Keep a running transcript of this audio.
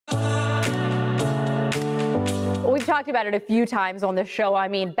talked about it a few times on the show. I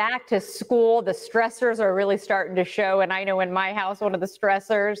mean, back to school, the stressors are really starting to show. And I know in my house, one of the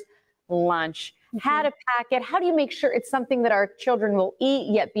stressors, lunch. How to pack it? How do you make sure it's something that our children will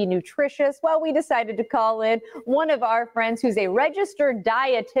eat yet be nutritious? Well, we decided to call in one of our friends who's a registered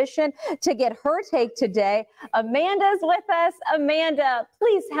dietitian to get her take today. Amanda's with us. Amanda,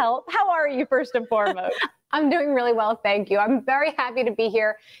 please help. How are you first and foremost? I'm doing really well, thank you. I'm very happy to be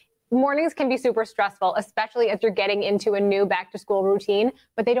here. Mornings can be super stressful, especially as you're getting into a new back to school routine,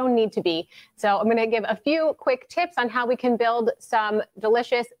 but they don't need to be. So I'm going to give a few quick tips on how we can build some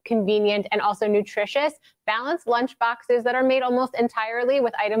delicious, convenient, and also nutritious balanced lunch boxes that are made almost entirely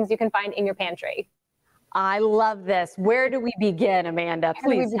with items you can find in your pantry. I love this. Where do we begin, Amanda? Please.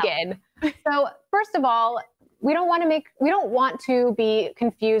 Where do we begin? So first of all, we don't want to be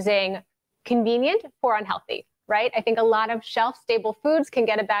confusing convenient for unhealthy. Right? I think a lot of shelf-stable foods can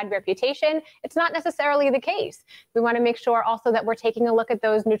get a bad reputation. It's not necessarily the case. We want to make sure also that we're taking a look at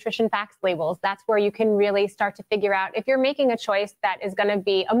those nutrition facts labels. That's where you can really start to figure out if you're making a choice that is going to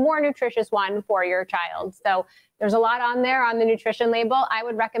be a more nutritious one for your child. So there's a lot on there on the nutrition label. I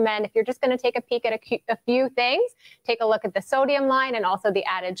would recommend if you're just going to take a peek at a few things, take a look at the sodium line and also the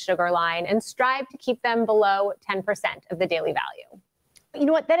added sugar line and strive to keep them below 10% of the daily value. You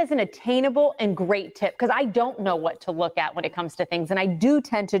know what? That is an attainable and great tip because I don't know what to look at when it comes to things. And I do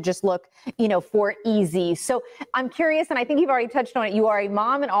tend to just look, for easy. So I'm curious, and I think you've already touched on it. You are a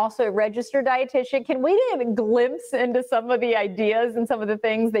mom and also a registered dietitian. Can we get a glimpse into some of the ideas and some of the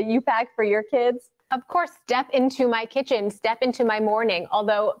things that you pack for your kids? Of course, step into my kitchen, step into my morning.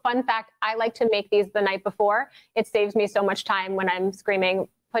 Although, fun fact, I like to make these the night before. It saves me so much time when I'm screaming,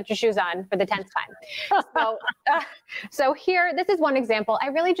 put your shoes on for the 10th time. So here, this is one example. I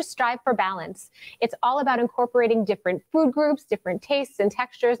really just strive for balance. It's all about incorporating different food groups, different tastes and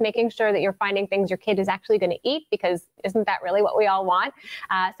textures, making sure that you're finding things your kid is actually going to eat, because isn't that really what we all want?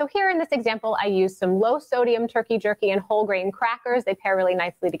 So here in this example, I use some low sodium turkey jerky and whole grain crackers. They pair really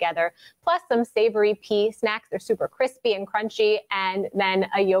nicely together, plus some savory pea snacks. They're super crispy and crunchy, and then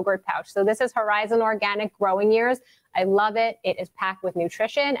a yogurt pouch. So this is Horizon Organic Growing Years. I love it. It is packed with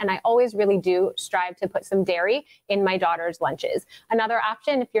nutrition, and I always really do strive to put some dairy in my daughter's lunches. Another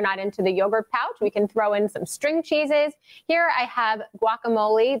option, if you're not into the yogurt pouch, we can throw in some string cheeses. Here I have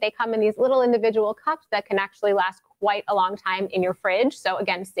guacamole. They come in these little individual cups that can actually last quite a long time in your fridge. So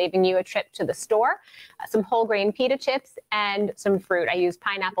again, saving you a trip to the store. Some whole grain pita chips and some fruit. I use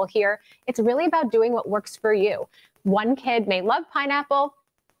pineapple here. It's really about doing what works for you. One kid may love pineapple.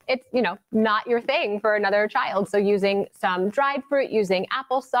 It's, not your thing for another child. So using some dried fruit, using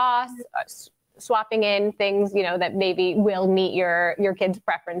applesauce, swapping in things, that maybe will meet your kids'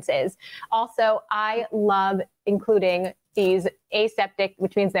 preferences. Also, I love including these aseptic,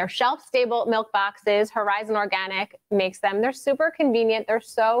 which means they're shelf-stable milk boxes. Horizon Organic makes them. They're super convenient. They're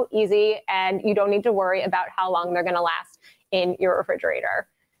so easy, and you don't need to worry about how long they're going to last in your refrigerator.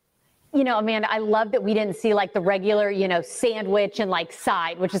 Amanda, I love that we didn't see like the regular, sandwich and like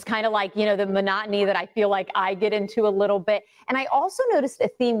side, which is kind of like, the monotony that I feel like I get into a little bit. And I also noticed a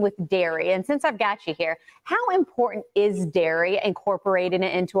theme with dairy. And since I've got you here, how important is dairy incorporating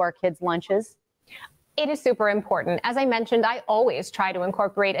it into our kids' lunches? It is super important. As I mentioned, I always try to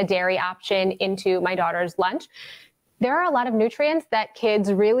incorporate a dairy option into my daughter's lunch. There are a lot of nutrients that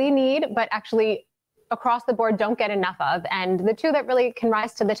kids really need, but actually across the board don't get enough of. And the two that really can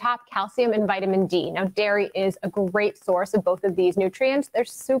rise to the top, calcium and vitamin D. Now, dairy is a great source of both of these nutrients. They're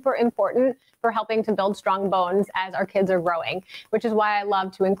super important for helping to build strong bones as our kids are growing, which is why I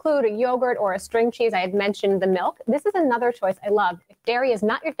love to include a yogurt or a string cheese. I had mentioned the milk. This is another choice I love. If dairy is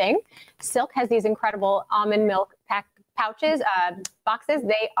not your thing, Silk has these incredible almond milk boxes.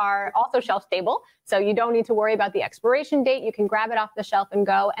 They are also shelf stable, so you don't need to worry about the expiration date. You can grab it off the shelf and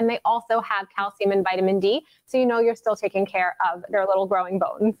go. And they also have calcium and vitamin D, so you're still taking care of their little growing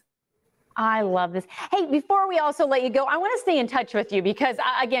bones. I love this. Hey, before we also let you go, I want to stay in touch with you because,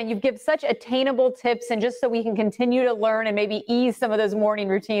 again, you've given such attainable tips, and just so we can continue to learn and maybe ease some of those morning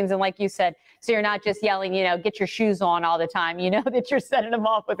routines. And like you said, so you're not just yelling, get your shoes on all the time, that you're setting them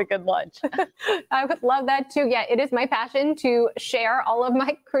off with a good lunch. I would love that too. Yeah, it is my passion to share all of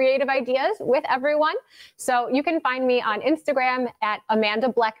my creative ideas with everyone. So you can find me on Instagram at Amanda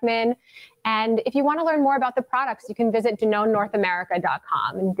Bleckman. And if you want to learn more about the products, you can visit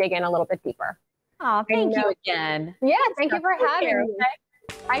DanoneNorthAmerica.com and dig in a little bit deeper. Oh, thank you again. Yeah, thank you for having me.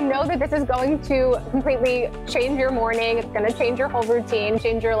 I know that this is going to completely change your morning. It's going to change your whole routine,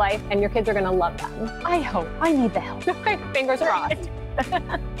 change your life, and your kids are going to love them. I hope. I need the help. Fingers crossed.